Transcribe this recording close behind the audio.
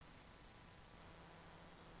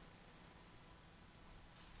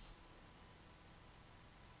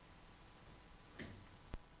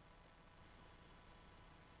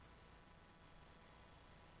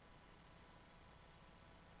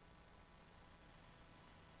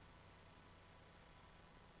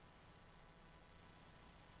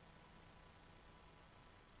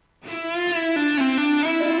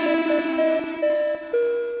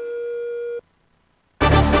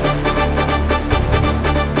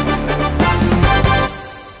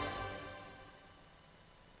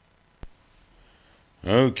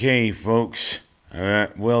Okay, folks,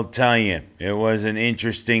 we'll tell you, it was an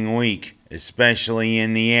interesting week, especially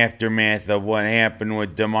in the aftermath of what happened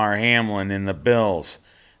with Damar Hamlin and the Bills,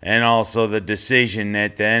 and also the decision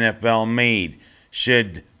that the NFL made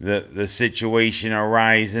should the situation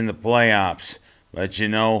arise in the playoffs. But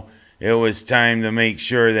it was time to make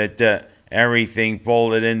sure that everything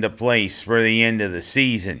folded into place for the end of the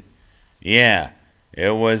season. Yeah,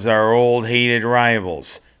 it was our old hated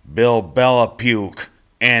rivals, Bill Belichick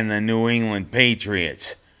and the New England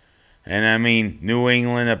Patriots. And I mean, New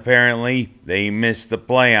England apparently, they missed the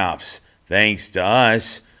playoffs, thanks to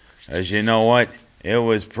us. As you know what, it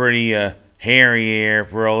was pretty hairy here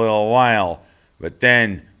for a little while. But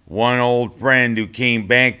then, one old friend who came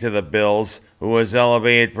back to the Bills, who was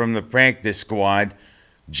elevated from the practice squad,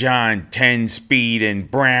 John 10 Speed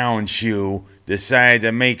and Brown Shoe, decided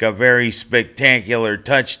to make a very spectacular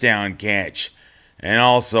touchdown catch. And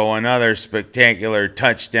also another spectacular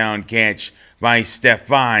touchdown catch by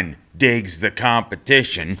Stefon Diggs the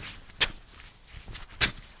competition.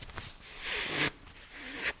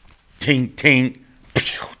 Tink, tink,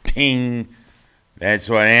 pew, ting. That's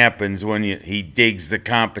what happens when he digs the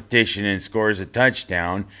competition and scores a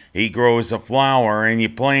touchdown. He grows a flower and you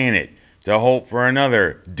plant it to hope for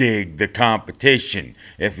another dig the competition,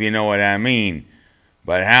 if you know what I mean.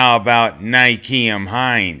 But how about Nyheim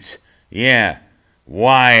Hines? Yeah,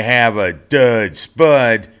 why have a dud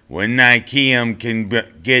spud when Nyheim can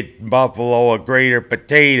get Buffalo a greater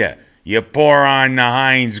potato? You pour on the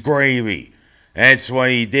Hines gravy. That's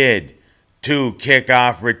what he did. 2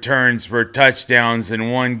 kickoff returns for touchdowns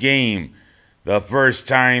in one game. The first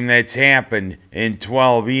time that's happened in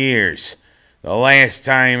 12 years. The last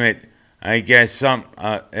time it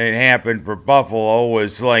happened for Buffalo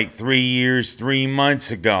was like 3 years, 3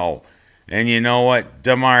 months ago. And you know what?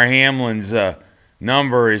 Damar Hamlin's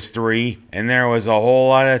number is 3, and there was a whole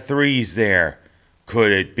lot of 3s there.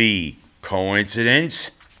 Could it be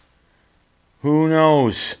coincidence? Who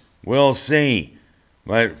knows? We'll see.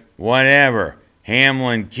 But whatever.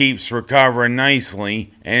 Hamlin keeps recovering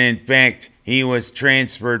nicely, and in fact, he was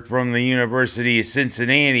transferred from the University of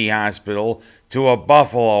Cincinnati Hospital to a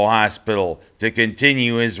Buffalo hospital to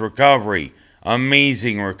continue his recovery.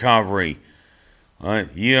 Amazing recovery.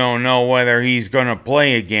 You don't know whether he's going to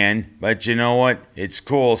play again, but you know what? It's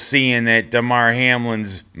cool seeing that Damar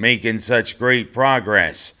Hamlin's making such great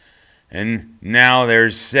progress. And now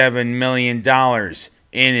there's $7 million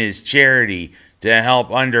in his charity to help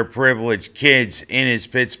underprivileged kids in his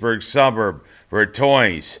Pittsburgh suburb for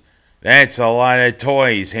toys. That's a lot of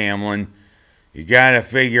toys, Hamlin. You got to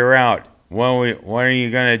figure out what are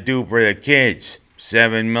you going to do for the kids?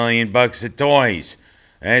 $7 million of toys.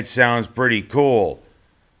 That sounds pretty cool.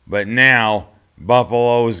 But now,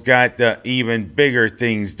 Buffalo's got the even bigger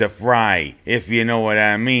things to fry, if you know what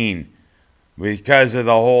I mean. Because of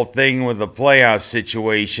the whole thing with the playoff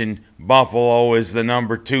situation, Buffalo is the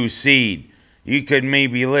number 2 seed. You could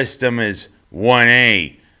maybe list them as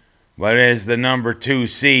 1A. But as the number 2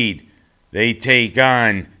 seed, they take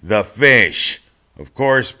on the fish. Of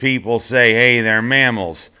course, people say, hey, they're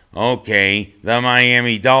mammals. Okay, the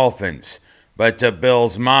Miami Dolphins. But to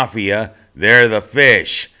Bill's Mafia, they're the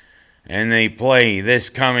fish. And they play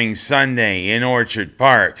this coming Sunday in Orchard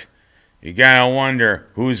Park. You gotta wonder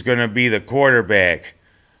who's gonna be the quarterback.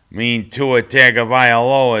 I mean, Tua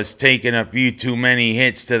Tagovailoa's taken a few too many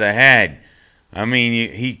hits to the head. I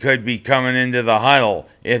mean, he could be coming into the huddle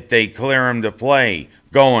if they clear him to play,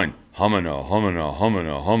 going, humana, humana,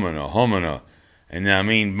 humana, humana, humana. And I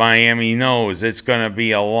mean, Miami knows it's going to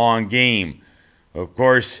be a long game. Of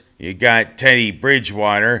course, you got Teddy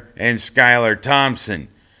Bridgewater and Skylar Thompson.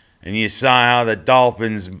 And you saw how the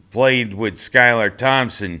Dolphins played with Skylar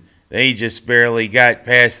Thompson. They just barely got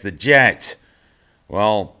past the Jets.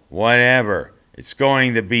 Well, whatever. It's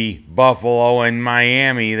going to be Buffalo and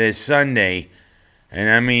Miami this Sunday. And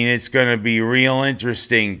I mean, it's going to be real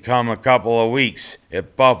interesting come a couple of weeks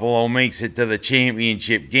if Buffalo makes it to the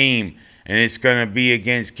championship game, and it's going to be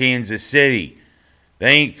against Kansas City.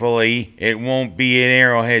 Thankfully, it won't be at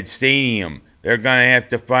Arrowhead Stadium. They're going to have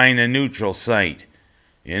to find a neutral site.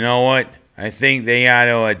 You know what? I think they ought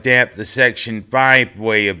to adapt the Section 5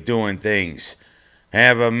 way of doing things.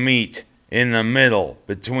 Have a meet in the middle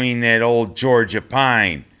between that old Georgia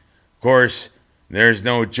pine. Of course, there's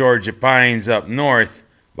no Georgia pines up north,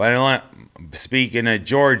 but speaking of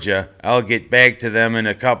Georgia, I'll get back to them in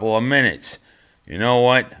a couple of minutes. You know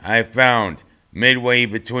what? I found midway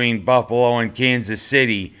between Buffalo and Kansas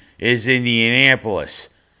City is Indianapolis.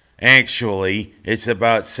 Actually, it's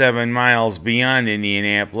about 7 miles beyond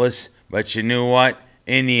Indianapolis, but you know what?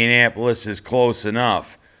 Indianapolis is close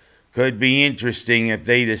enough. Could be interesting if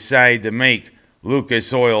they decide to make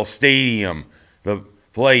Lucas Oil Stadium the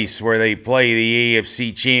place where they play the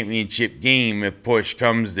AFC Championship game if push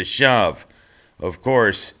comes to shove. Of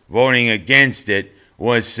course, voting against it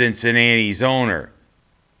was Cincinnati's owner.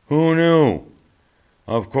 Who knew?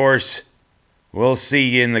 Of course, we'll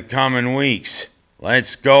see in the coming weeks.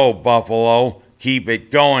 Let's go, Buffalo. Keep it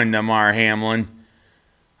going, Damar Hamlin.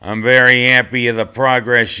 I'm very happy of the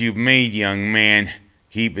progress you've made, young man.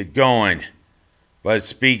 Keep it going. But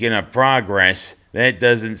speaking of progress, that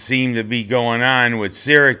doesn't seem to be going on with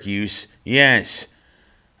Syracuse. Yes.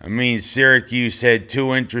 I mean, Syracuse had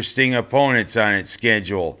two interesting opponents on its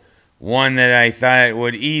schedule. One that I thought it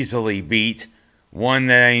would easily beat. One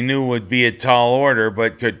that I knew would be a tall order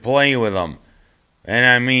but could play with them. And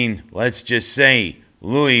I mean, let's just say,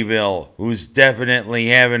 Louisville, who's definitely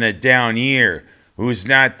having a down year, who's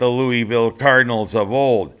not the Louisville Cardinals of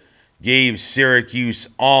old, gave Syracuse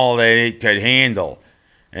all that it could handle.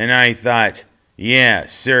 And I thought, yeah,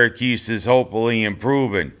 Syracuse is hopefully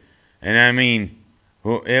improving. And I mean,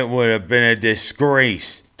 it would have been a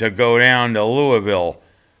disgrace to go down to Louisville.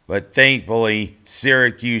 But thankfully,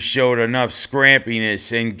 Syracuse showed enough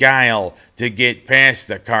scrappiness and guile to get past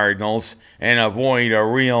the Cardinals and avoid a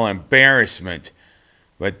real embarrassment.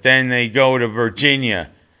 But then they go to Virginia,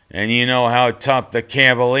 and you know how tough the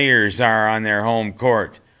Cavaliers are on their home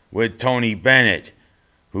court with Tony Bennett,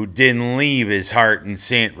 who didn't leave his heart in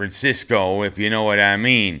San Francisco, if you know what I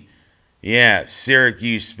mean. Yeah,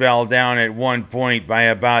 Syracuse fell down at one point by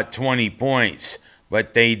about 20 points,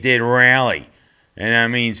 but they did rally. And I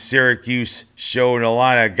mean, Syracuse showed a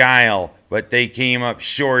lot of guile, but they came up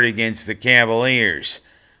short against the Cavaliers.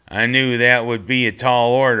 I knew that would be a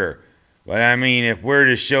tall order. But I mean, if we're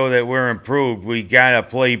to show that we're improved, we gotta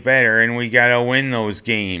play better and we gotta win those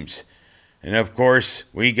games. And of course,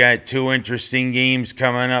 we got two interesting games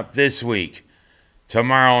coming up this week.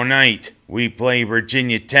 Tomorrow night, we play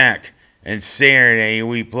Virginia Tech, and Saturday,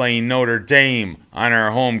 we play Notre Dame on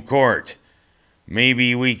our home court.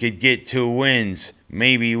 Maybe we could get 2 wins.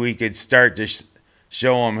 Maybe we could start to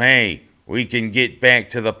show them, hey, we can get back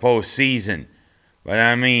to the postseason. But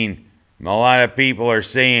I mean, a lot of people are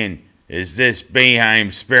saying, is this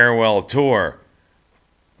Boeheim's farewell tour?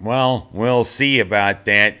 Well, we'll see about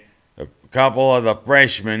that. A couple of the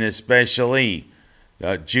freshmen especially,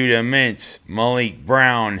 Judah Mintz, Malik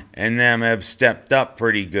Brown, and them have stepped up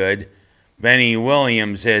pretty good. Benny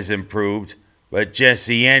Williams has improved, but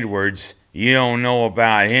Jesse Edwards, you don't know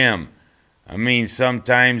about him. I mean,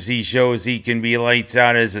 sometimes he shows he can be lights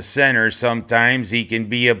out as a center. Sometimes he can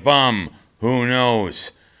be a bum. Who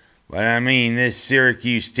knows? But I mean, this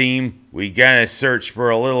Syracuse team, we gotta search for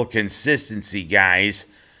a little consistency, guys.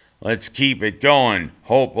 Let's keep it going,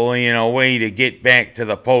 hopefully in a way to get back to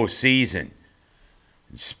the postseason.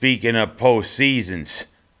 Speaking of postseasons,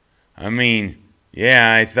 I mean,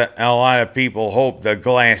 yeah, I thought a lot of people hoped the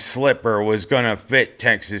glass slipper was going to fit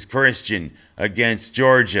Texas Christian against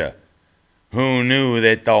Georgia. Who knew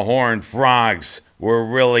that the Horned Frogs were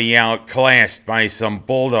really outclassed by some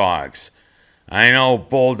Bulldogs? I know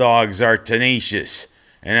Bulldogs are tenacious,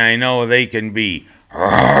 and I know they can be,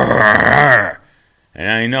 and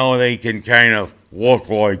I know they can kind of look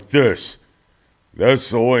like this. That's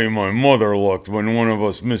the way my mother looked when one of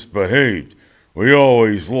us misbehaved. We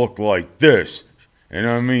always looked like this. And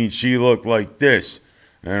I mean, she looked like this,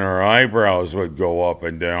 and her eyebrows would go up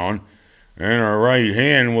and down, and her right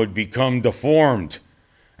hand would become deformed.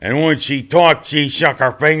 And when she talked, she shook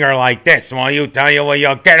her finger like this. Well, you tell you, well,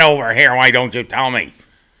 you get over here. Why don't you tell me?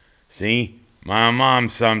 See, my mom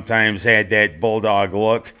sometimes had that bulldog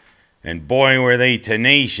look, and boy, were they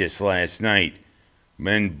tenacious last night.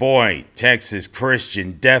 And boy, Texas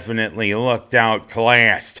Christian definitely looked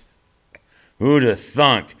outclassed. Who'd have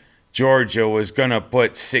thunk Georgia was going to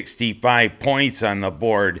put 65 points on the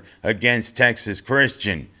board against Texas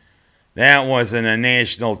Christian? That wasn't a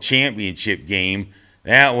national championship game.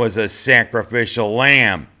 That was a sacrificial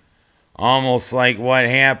lamb. Almost like what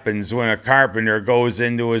happens when a carpenter goes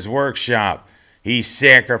into his workshop. He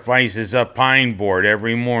sacrifices a pine board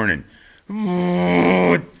every morning.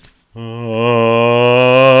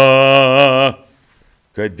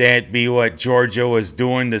 Could that be what Georgia was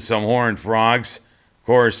doing to some Horned Frogs? Of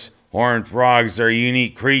course, Horned Frogs are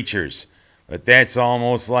unique creatures, but that's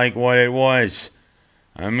almost like what it was.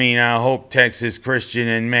 I mean, I hope Texas Christian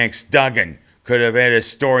and Max Duggan could have had a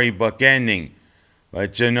storybook ending.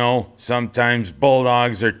 But you know, sometimes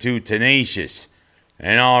Bulldogs are too tenacious.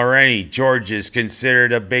 And already, Georgia's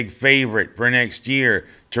considered a big favorite for next year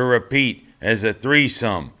to repeat as a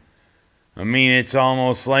threesome. I mean, it's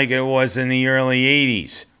almost like it was in the early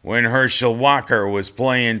 80s, when Herschel Walker was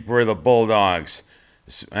playing for the Bulldogs.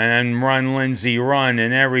 And Run Lindsey Run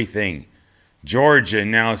and everything. Georgia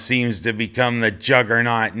now seems to become the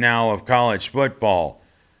juggernaut now of college football.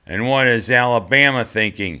 And what is Alabama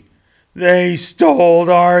thinking? They stole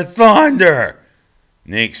our thunder!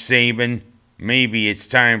 Nick Saban, maybe it's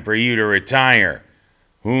time for you to retire.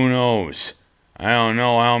 Who knows? I don't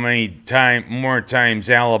know how many more times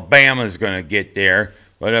Alabama's going to get there.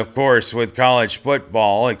 But of course, with college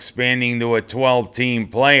football expanding to a 12-team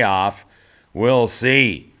playoff, we'll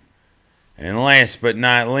see. And last but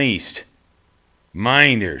not least,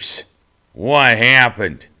 Minders. What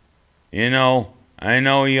happened? You know, I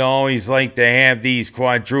know you always like to have these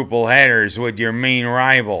quadruple headers with your main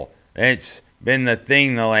rival. That's been the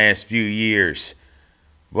thing the last few years.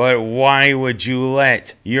 But why would you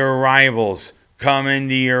let your rivals come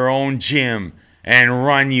into your own gym and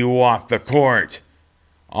run you off the court?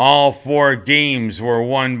 All 4 games were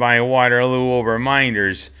won by Waterloo over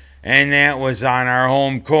Minders, and that was on our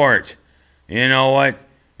home court. You know what?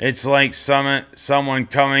 It's like someone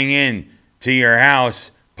coming in to your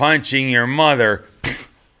house, punching your mother,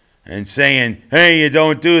 and saying, hey, you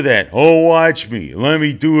don't do that. Oh, watch me. Let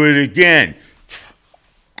me do it again.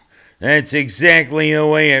 That's exactly the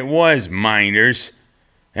way it was, Minders.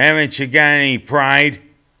 Haven't you got any pride?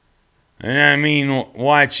 And I mean,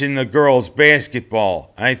 watching the girls'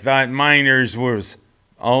 basketball, I thought Minders was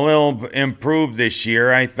a little improved this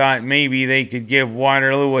year. I thought maybe they could give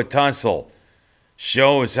Waterloo a tussle.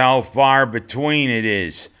 Shows how far between it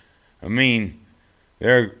is. I mean,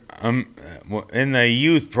 they're in the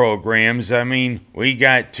youth programs, I mean, we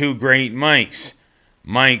got 2 great Mikes.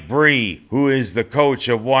 Mike Bree, who is the coach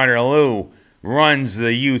of Waterloo, runs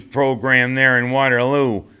the youth program there in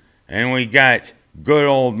Waterloo. And we got good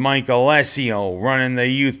old Mike Alessio running the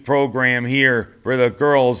youth program here for the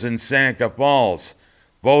girls in Seneca Falls.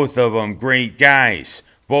 Both of them great guys.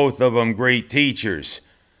 Both of them great teachers.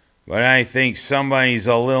 But I think somebody's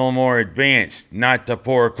a little more advanced, not to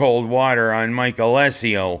pour cold water on Mike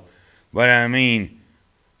Alessio. But I mean,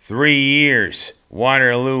 3 years,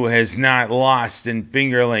 Waterloo has not lost in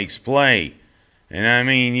Finger Lakes play. And I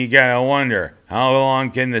mean, you gotta wonder, how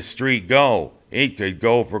long can the streak go? It could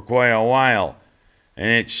go for quite a while. And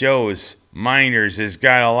it shows Minders has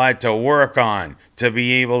got a lot to work on to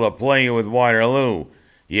be able to play with Waterloo.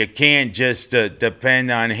 You can't just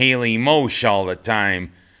depend on Haley Mosh all the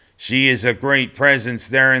time. She is a great presence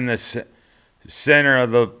there in the center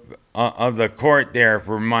of the court there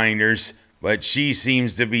for Minders, but she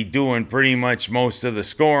seems to be doing pretty much most of the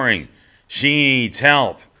scoring. She needs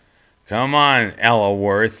help. Come on, Ella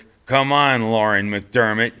Worth. Come on, Lauren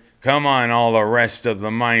McDermott. Come on, all the rest of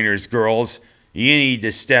the Minders girls. You need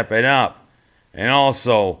to step it up. And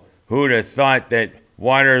also, who'd have thought that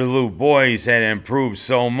Waterloo boys had improved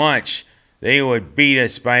so much? They would beat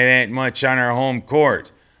us by that much on our home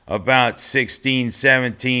court. About 16,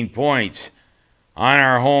 17 points. On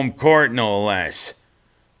our home court, no less.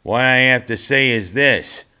 What I have to say is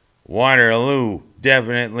this. Waterloo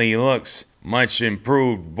definitely looks much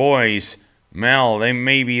improved boys. Mel,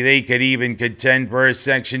 maybe they could even contend for a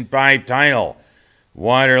Section 5 title.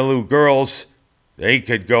 Waterloo girls, they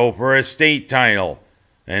could go for a state title.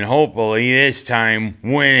 And hopefully this time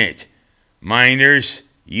win it. Minders,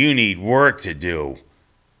 you need work to do.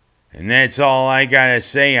 And that's all I gotta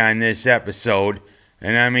say on this episode.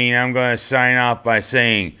 And I mean, I'm gonna sign off by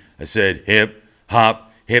saying, I said hip,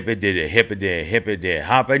 hop, hip-a-did-a, hip-a-did, hip-a-did,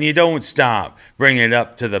 hop, and you don't stop. Bring it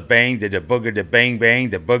up to the bang, to the booga, to bang,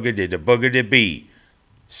 bang, the booga, to the booga, to beat.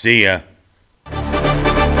 See ya.